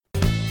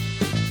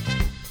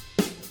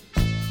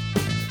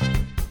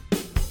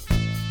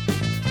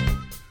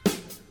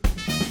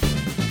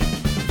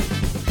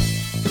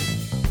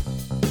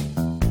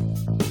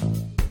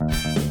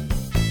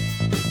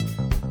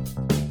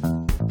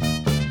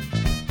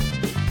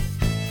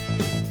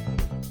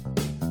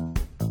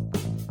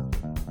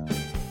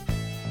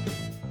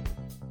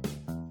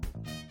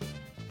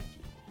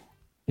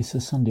It's a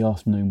Sunday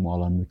afternoon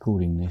while I'm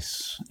recording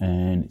this,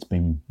 and it's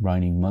been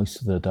raining most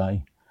of the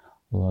day,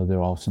 although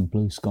there are some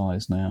blue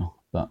skies now,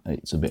 but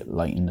it's a bit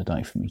late in the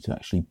day for me to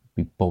actually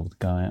be bothered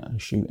going out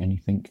and shoot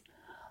anything.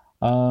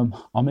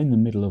 I'm in the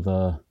middle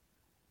of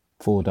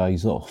 4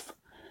 days off,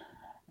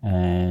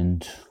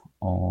 and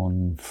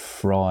on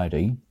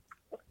Friday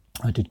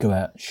I did go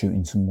out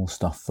shooting some more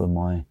stuff for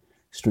my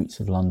Streets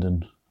of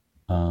London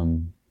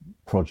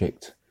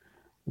project,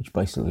 which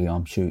basically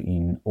I'm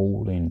shooting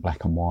all in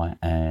black and white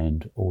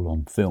and all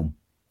on film.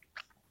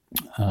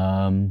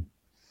 Now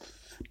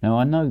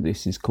I know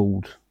this is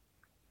called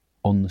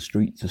On the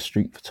Streets, a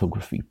street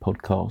photography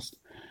podcast,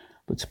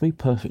 but to be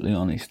perfectly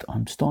honest,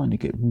 I'm starting to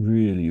get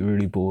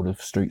really bored of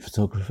street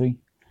photography,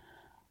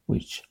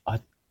 which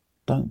I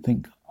don't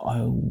think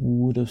I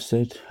would have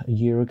said a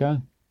year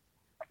ago.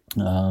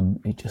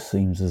 It just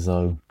seems as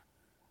though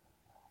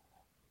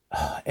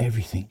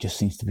everything just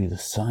seems to be the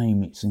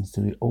same. It seems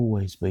to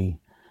always be,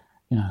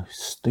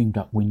 steamed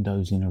up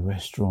windows in a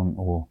restaurant,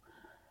 or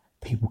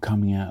people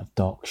coming out of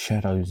dark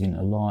shadows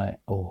into light,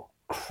 or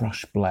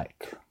crushed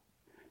black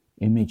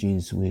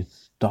images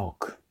with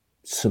dark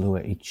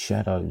silhouetted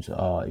shadows.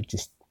 It's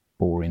just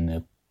boring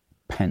the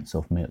pants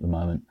off me at the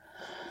moment.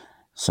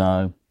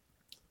 So,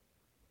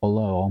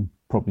 although I'll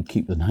probably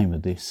keep the name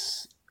of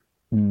this,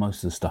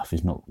 most of the stuff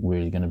is not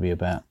really going to be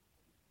about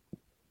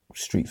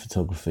street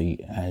photography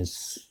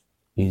as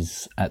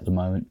is at the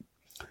moment.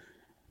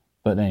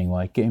 But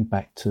anyway, getting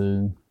back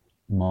to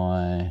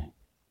my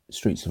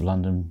Streets of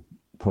London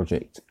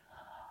project.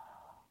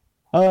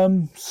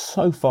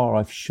 So far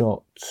I've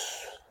shot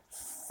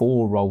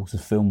 4 rolls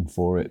of film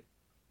for it.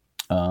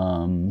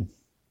 With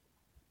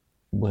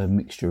a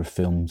mixture of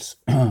films,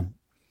 a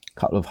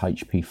couple of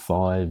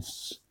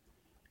HP5s,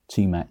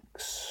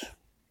 T-Max,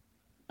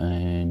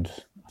 and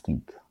I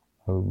think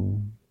a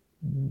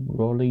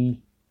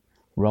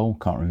roll,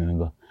 can't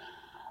remember.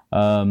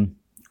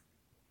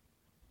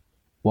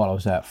 While I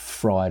was out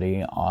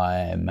Friday,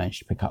 I managed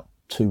to pick up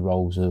 2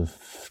 rolls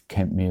of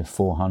Kentmere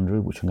 400,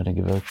 which I'm going to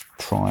give a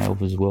try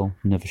of as well.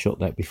 Never shot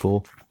that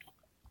before.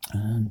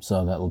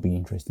 So that will be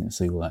interesting to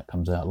see what that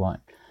comes out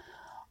like.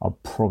 I'm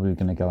probably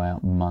going to go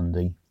out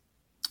Monday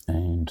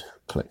and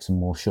collect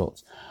some more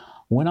shots.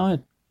 When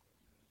I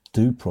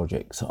do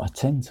projects, I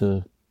tend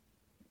to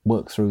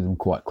work through them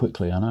quite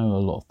quickly. I know a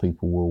lot of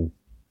people will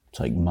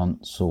take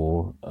months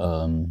or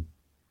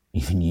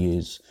even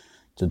years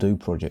to do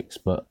projects,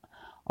 but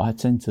I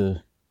tend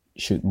to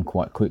shoot them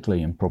quite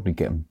quickly and probably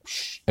get them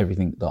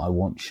everything that I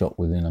want shot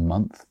within a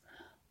month.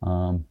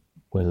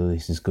 Whether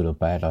this is good or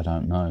bad, I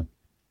don't know.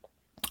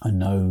 I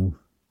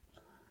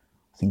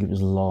think it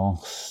was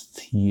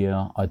last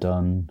year I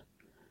done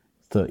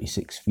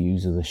 36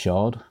 views of the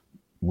Shard,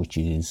 which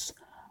is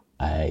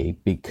a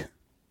big,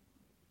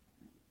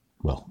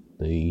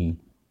 I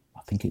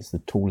think it's the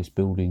tallest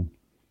building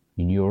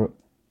in Europe,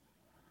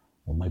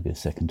 or maybe the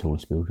second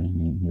tallest building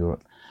in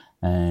Europe.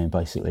 And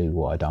basically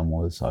what I done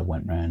was I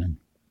went round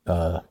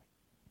and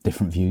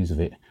different views of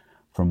it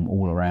from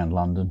all around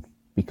London,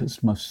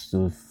 because most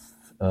of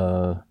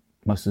the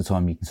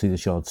time you can see the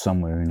Shard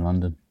somewhere in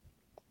London.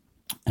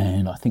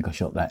 And I think I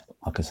shot that,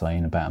 like I say,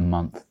 in about a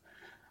month.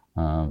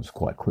 It was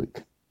quite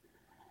quick.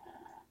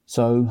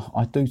 So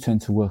I do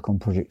tend to work on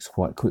projects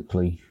quite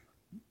quickly,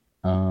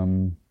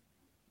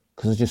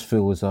 because I just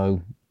feel as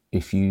though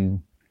if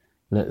you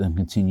let them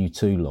continue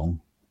too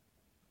long,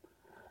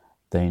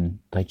 then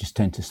they just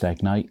tend to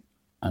stagnate,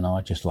 and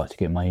I just like to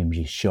get my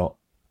images shot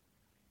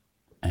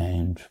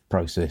and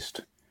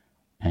processed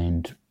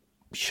and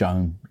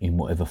shown in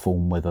whatever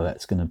form, whether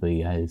that's going to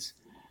be as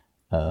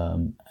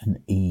an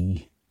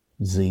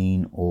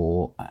e-zine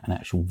or an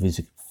actual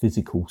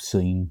physical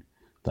scene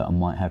that I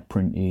might have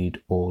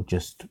printed, or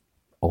just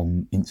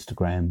on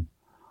Instagram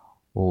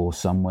or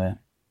somewhere.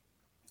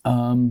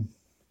 So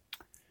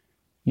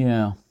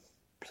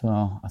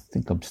I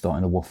think I'm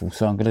starting to waffle,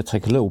 so I'm going to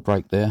take a little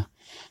break there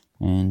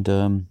and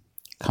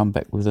come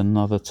back with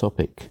another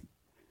topic.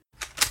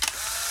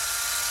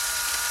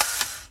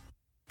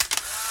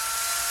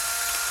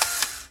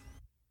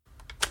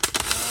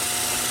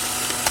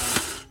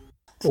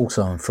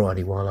 Also on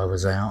Friday, while I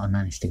was out, I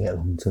managed to get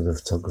along to the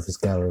Photographer's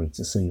Gallery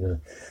to see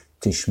the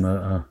Tish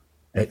Murtagh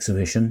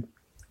exhibition.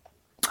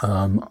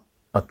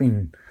 I've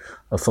been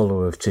a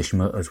follower of Tish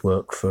Murtagh's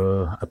work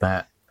for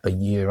about a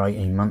year,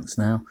 18 months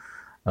now.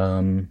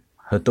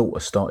 Her daughter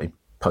started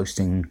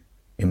posting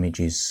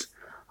images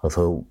of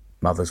her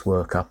mother's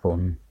work up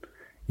on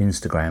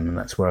Instagram, and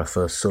that's where I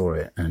first saw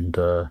it, and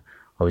I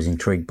was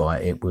intrigued by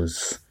it. It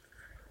was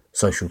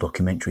social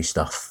documentary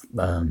stuff,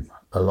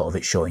 a lot of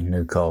it shot in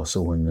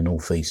Newcastle in the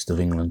northeast of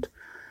England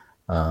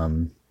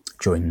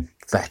during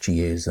Thatcher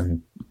years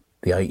and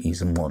the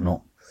 80s and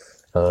whatnot.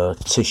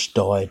 Tish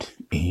died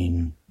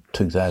in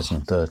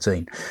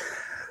 2013,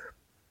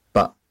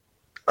 but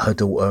her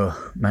daughter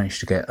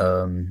managed to get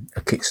a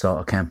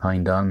Kickstarter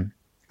campaign done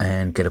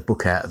and get a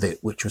book out of it,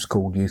 which was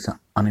called Youth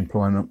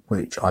Unemployment,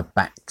 which I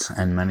backed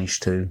and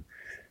managed to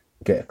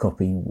get a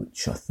copy,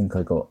 which I think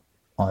I got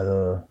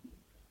either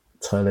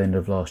tail end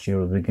of last year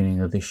or the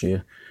beginning of this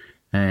year.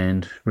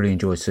 and really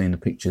enjoyed seeing the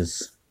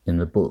pictures in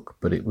the book,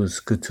 but it was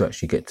good to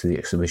actually get to the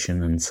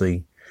exhibition and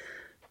see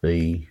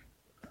the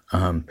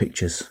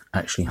pictures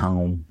actually hung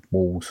on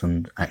walls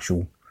and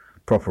actual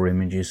proper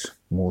images,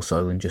 more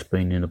so than just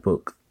being in a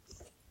book.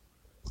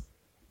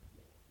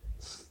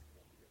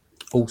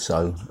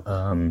 Also,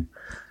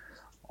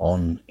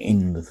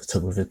 in the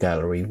photography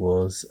gallery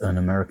was an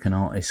American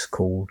artist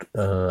called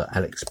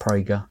Alex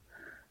Prager,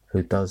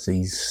 who does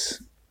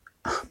these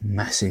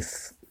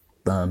massive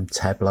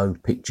tableau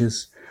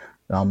pictures.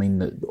 I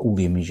mean, all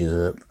the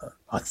images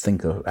I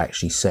think are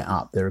actually set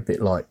up. They're a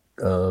bit like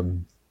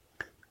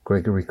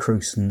Gregory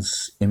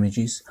Crewson's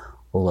images,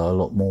 although a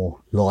lot more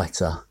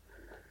lighter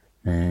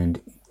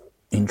and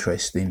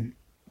interesting.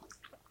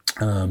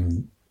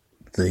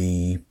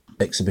 The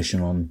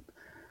exhibition on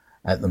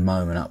at the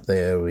moment up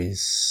there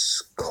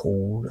is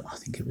called, I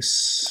think it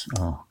was,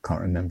 I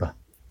can't remember.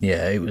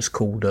 Yeah, it was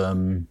called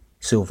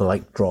Silver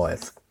Lake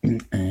Drive,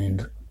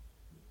 and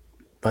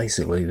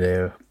basically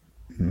they're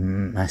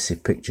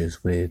massive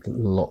pictures with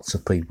lots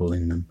of people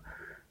in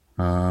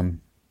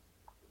them.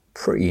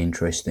 Pretty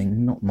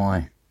interesting, not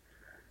my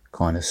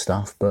kind of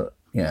stuff, but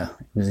yeah,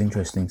 it was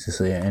interesting to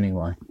see it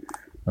anyway.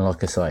 And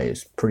like I say,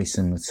 it's pretty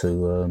similar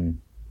to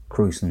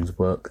Crewson's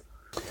work.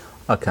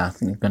 Okay, I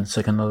think I'm going to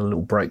take another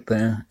little break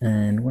there,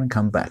 and when I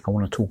come back I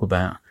want to talk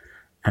about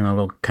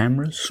analog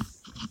cameras.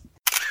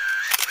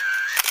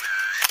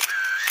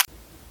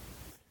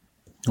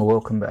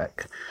 Welcome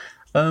back.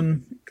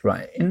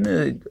 Right, in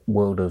the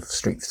world of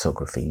street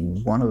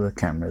photography, one of the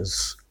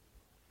cameras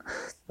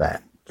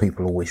that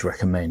people always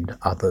recommend,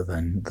 other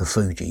than the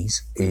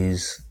Fujis,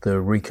 is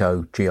the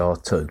Ricoh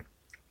GR2.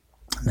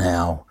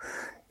 Now,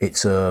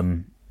 it's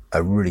a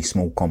really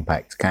small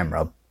compact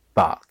camera,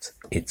 but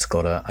it's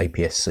got a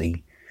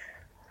APS-C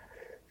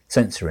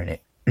sensor in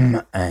it,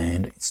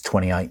 and it's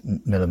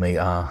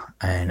 28mm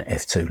and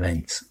f2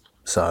 lens,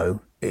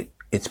 so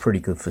it's pretty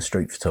good for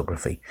street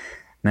photography.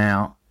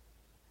 Now,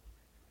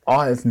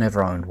 I've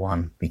never owned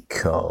one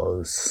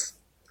because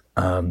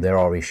there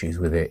are issues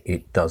with it.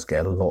 It does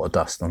get a lot of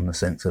dust on the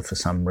sensor for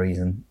some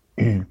reason,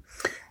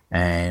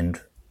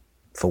 and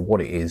for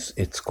what it is,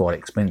 it's quite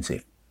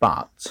expensive.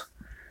 But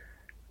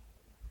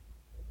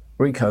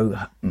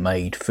Ricoh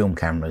made film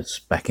cameras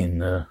back in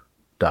the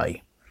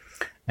day,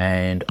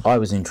 and I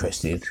was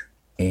interested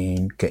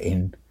in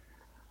getting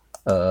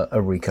a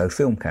Ricoh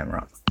film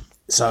camera.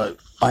 So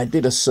I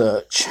did a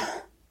search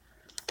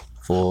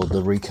for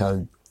the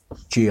Ricoh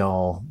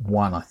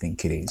GR1, I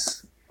think it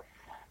is,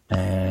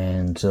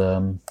 and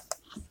I'm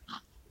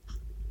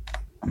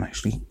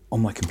actually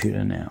on my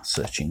computer now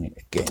searching it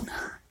again.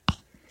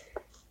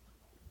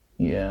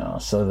 Yeah,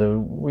 so the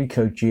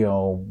Ricoh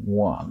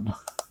GR1,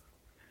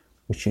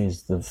 which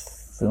is the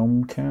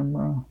film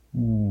camera.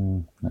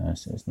 No,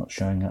 it's not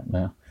showing up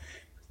now.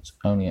 It's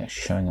only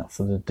actually showing up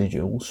for the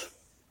digitals.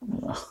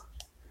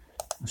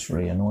 That's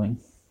really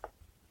annoying.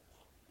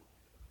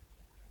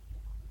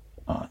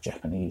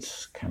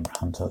 Japanese camera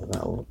hunter,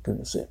 that'll give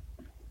us it.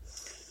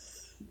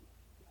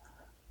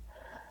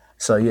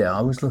 So yeah,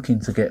 I was looking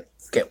to get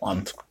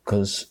one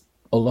because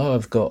although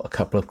I've got a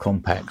couple of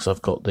compacts,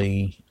 I've got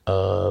the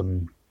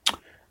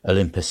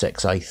Olympus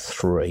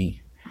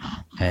XA3,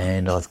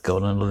 and I've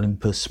got an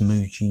Olympus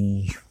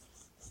Muji.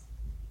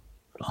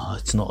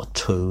 It's not a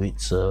 2,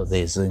 it's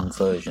their Zoom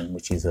version,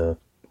 which is a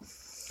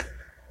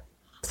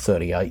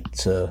 38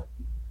 to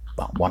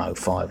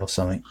 105 or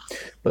something.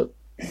 But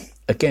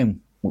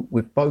again,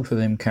 with both of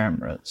them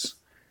cameras,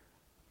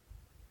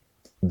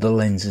 the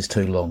lens is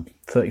too long.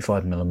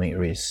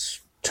 35mm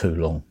is too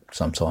long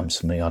sometimes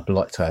for me. I'd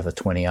like to have a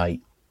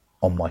 28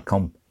 on my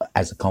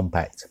as a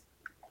compact.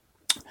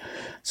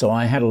 So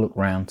I had a look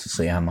around to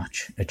see how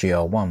much a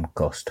GR1 would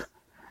cost.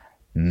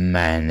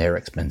 Man, they're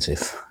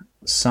expensive.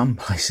 Some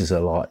places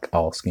are like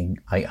asking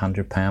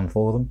 £800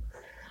 for them.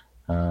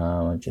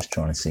 I'm just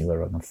trying to see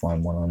whether I can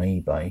find one on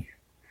eBay.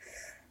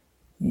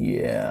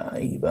 Yeah,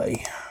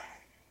 eBay.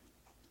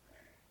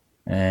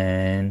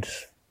 And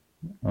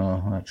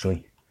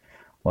actually,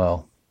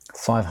 well,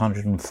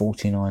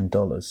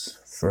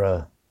 $549 for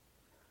a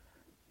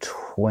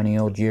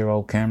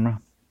 20-odd-year-old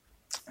camera.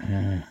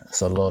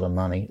 That's a lot of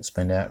money to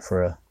spend out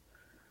for a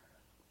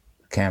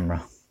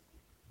camera.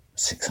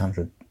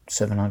 $600,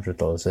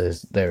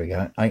 $700. There we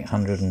go.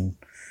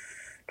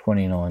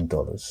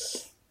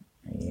 $829.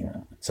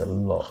 Yeah, it's a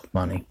lot of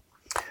money.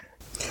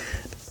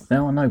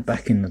 Now I know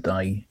back in the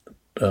day,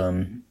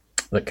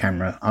 the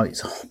camera,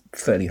 it's a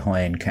fairly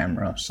high-end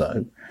camera,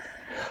 so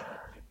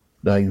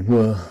they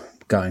were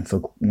going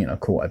for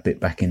quite a bit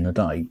back in the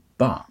day.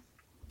 But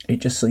it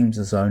just seems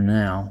as though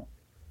now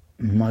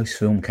most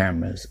film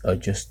cameras are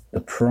just the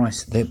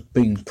price. They're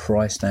being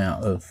priced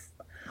out of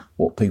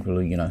what people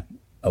are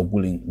are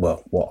willing.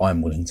 Well, what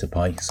I'm willing to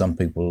pay. Some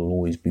people will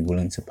always be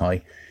willing to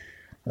pay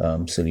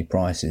silly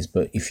prices.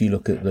 But if you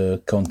look at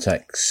the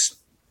Contax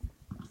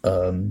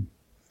T3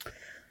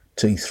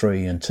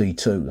 and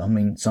T2, I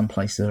mean, some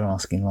places are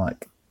asking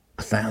like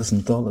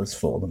 $1,000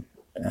 for them,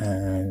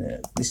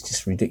 and it's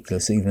just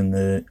ridiculous. Even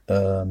the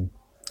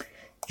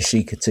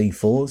Yashica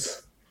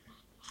T4s,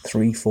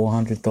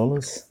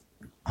 $300-400.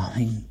 I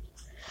mean,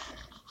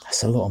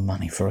 that's a lot of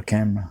money for a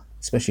camera,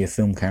 especially a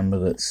film camera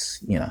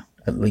that's,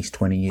 at least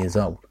 20 years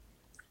old.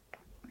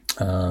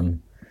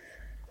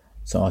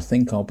 So I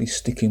think I'll be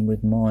sticking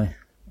with my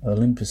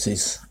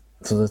Olympuses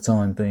for the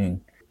time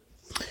being.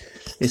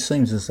 It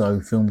seems as though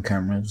film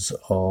cameras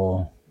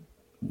are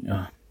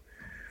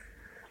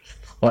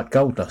like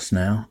gold dust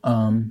now.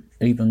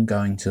 Even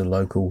going to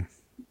local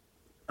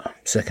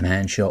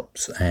second-hand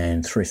shops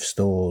and thrift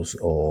stores,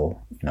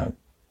 or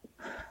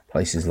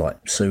places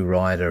like Sue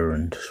Ryder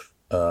and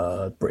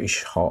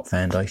British Heart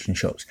Foundation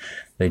shops,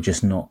 they're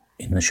just not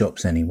in the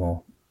shops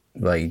anymore.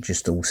 They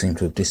just all seem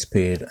to have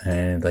disappeared,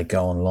 and they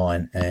go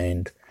online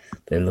and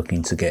they're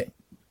looking to get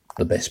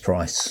the best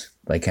price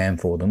they can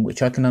for them,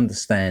 which I can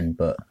understand,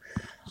 but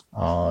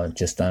I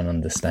just don't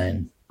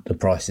understand the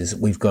prices.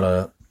 We've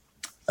got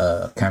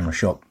a camera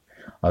shop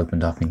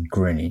opened up in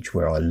Greenwich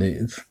where I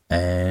live,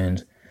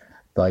 and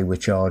they were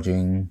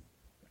charging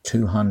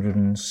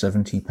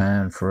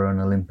 £270 for an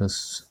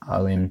Olympus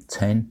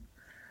OM10,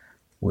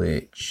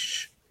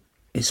 which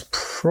is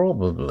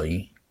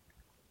probably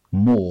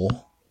more,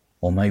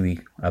 or maybe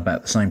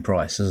about the same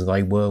price as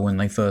they were when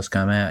they first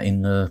came out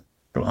in the,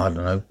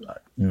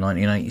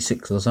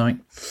 1986 or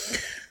something.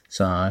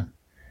 So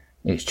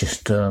it's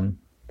just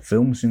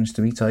film seems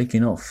to be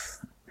taking off.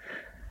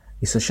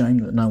 It's a shame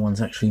that no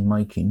one's actually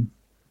making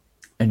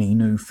any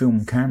new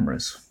film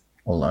cameras,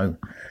 although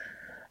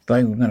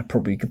they were going to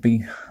probably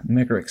be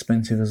mega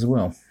expensive as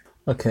well.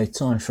 Okay,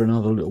 time for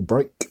another little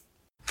break.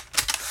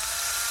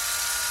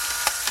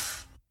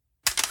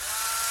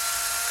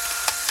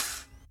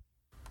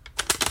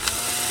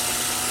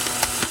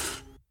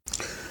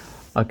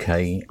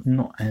 Okay,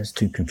 not as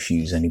to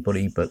confuse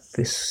anybody, but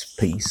this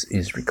piece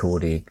is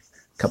recorded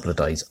a couple of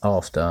days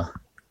after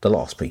the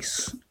last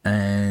piece.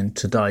 And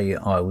today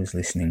I was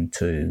listening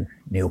to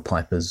Neil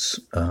Piper's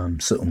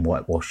Soot and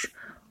Whitewash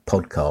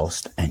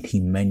podcast, and he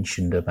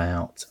mentioned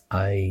about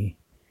a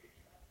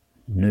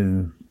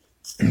new,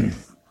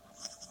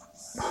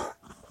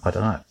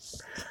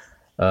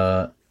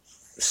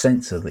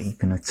 sensor that you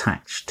can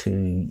attach to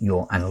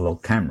your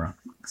analog camera.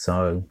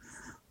 So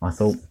I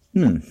thought,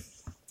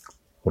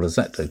 what does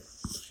that do?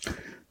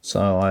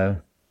 So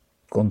I've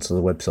gone to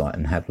the website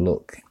and had a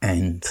look,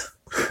 and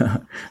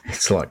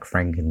it's like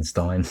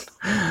Frankenstein.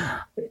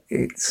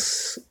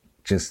 It's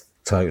just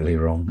totally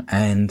wrong.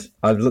 And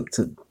I've looked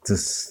at to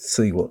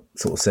see what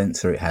sort of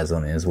sensor it has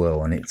on it as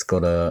well, and it's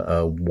got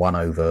a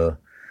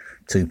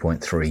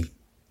 1/2.3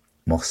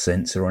 MOS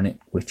sensor on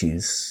it, which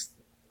is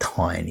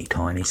tiny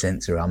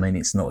sensor. I mean,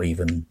 it's not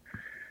even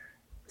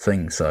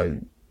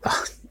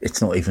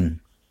it's not even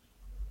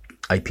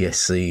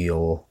APS-C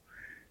or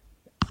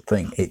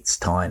thing. It's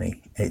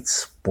tiny.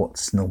 It's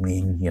what's normally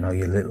in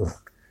your little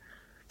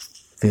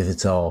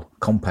Vivitar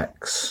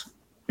compacts.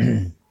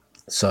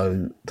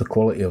 So the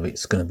quality of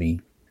it's going to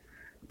be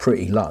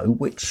pretty low,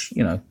 which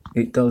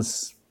it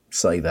does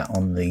say that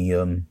on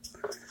the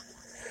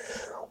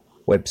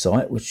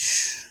website,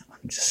 which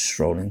I'm just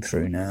scrolling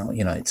through now.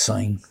 It's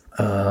saying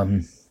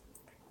in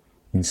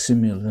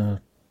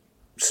similar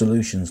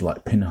solutions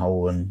like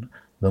pinhole and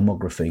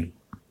lomography,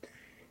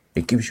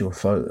 it gives your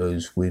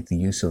photos with the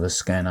use of a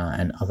scanner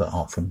and other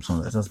art forms. So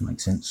that does make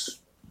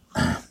sense.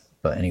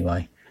 But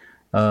anyway,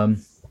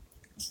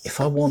 if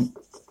I want,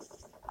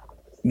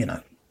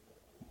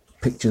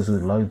 pictures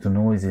with loads of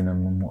noise in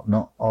them and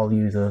whatnot, I'll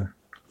use a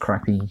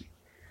crappy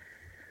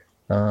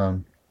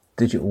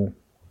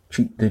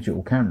cheap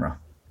digital camera.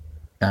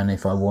 And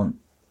if I want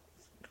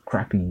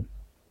crappy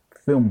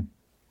film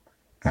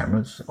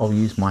cameras, I'll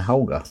use my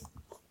Holga.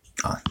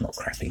 Not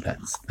crappy,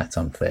 that's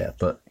unfair,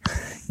 but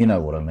you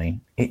know what I mean.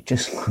 It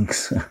just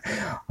looks,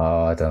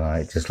 I don't know,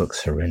 it just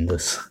looks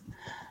horrendous.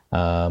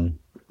 I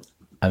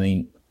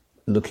mean,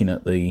 looking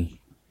at the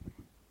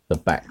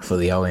back for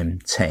the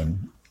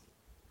OM10,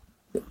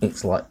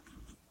 it's like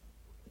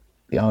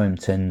the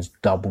OM10's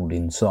doubled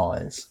in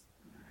size,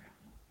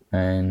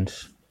 and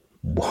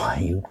why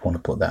you want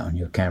to put that on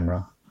your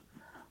camera,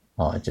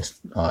 I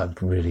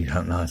really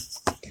don't know.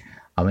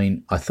 I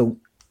mean, I thought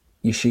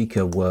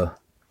Yashica were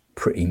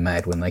pretty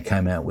mad when they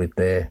came out with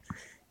their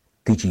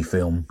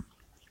Digifilm,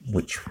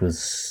 which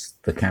was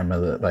the camera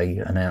that they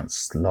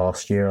announced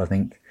last year, I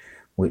think,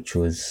 which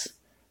was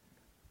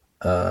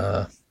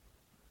a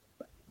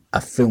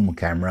film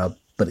camera,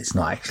 but it's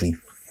not actually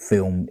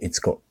film. It's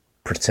got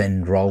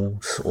pretend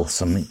rolls or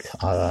something.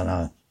 I don't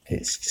know.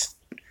 It's just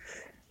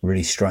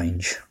really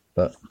strange,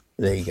 but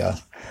there you go.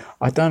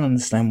 I don't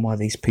understand why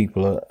these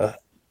people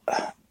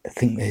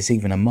think there's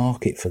even a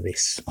market for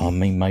this. I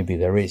mean, maybe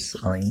there is.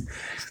 I mean,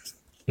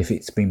 if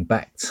it's been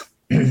backed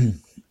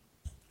on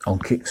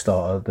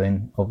Kickstarter,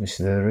 then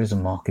obviously there is a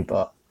market,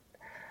 but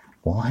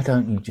why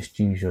don't you just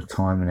use your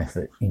time and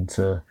effort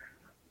into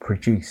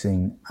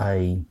producing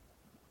a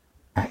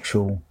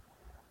actual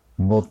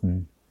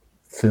modern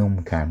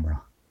film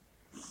camera?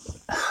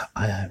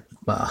 I'm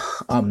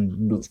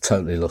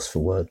totally lost for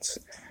words.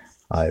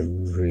 I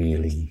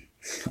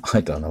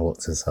don't know what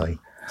to say.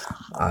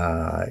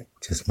 It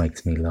just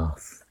makes me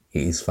laugh.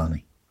 It is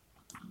funny.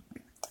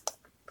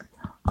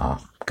 I'm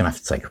going to have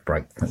to take a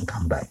break and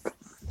come back.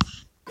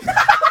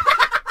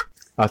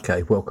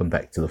 Okay, welcome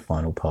back to the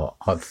final part.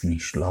 I've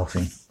finished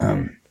laughing.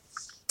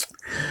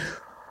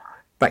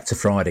 Back to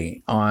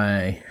Friday.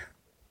 I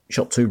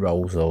shot 2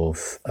 rolls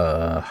of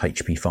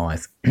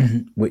HP5,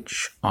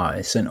 which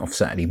I sent off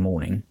Saturday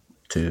morning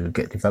to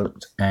get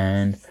developed,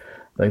 and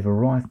they've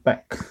arrived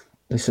back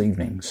this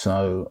evening.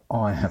 So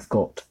I have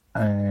got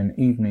an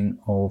evening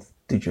of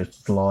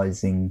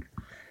digitalising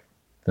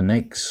the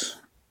negs,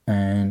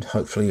 and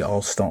hopefully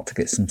I'll start to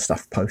get some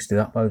stuff posted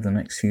up over the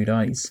next few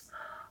days.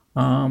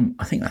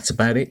 I think that's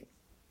about it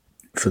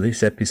for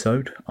this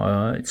episode.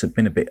 It's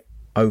been a bit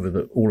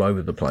all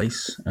over the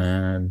place,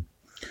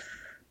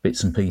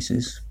 bits and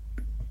pieces,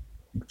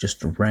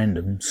 just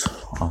randoms,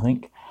 I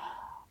think.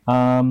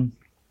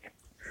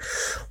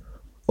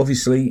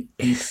 Obviously,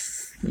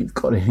 if you've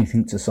got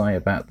anything to say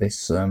about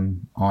this,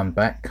 I'm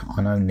back.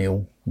 I know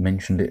Neil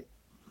mentioned it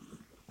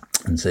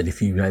and said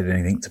if you had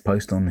anything to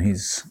post on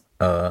his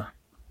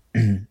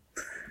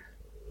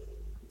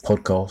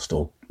podcast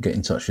or get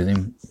in touch with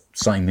him,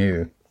 same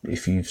here.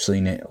 If you've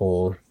seen it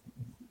or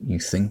you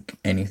think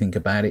anything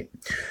about it,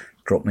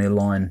 drop me a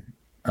line.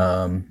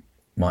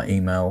 My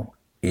email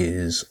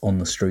is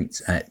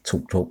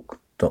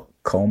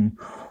onthestreets@talktalk.com,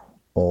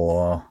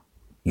 or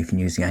you can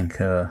use the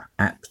Anchor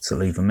app to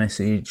leave a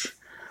message.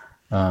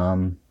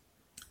 I'll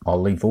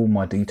leave all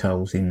my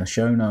details in the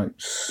show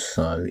notes,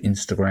 so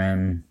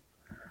Instagram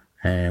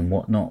and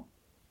whatnot.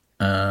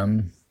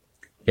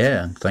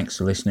 Yeah, thanks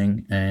for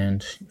listening,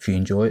 and if you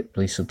enjoy it,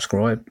 please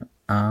subscribe.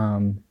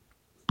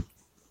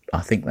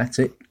 I think that's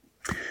it.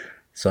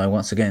 So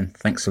once again,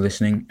 thanks for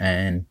listening,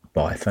 and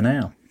bye for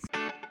now.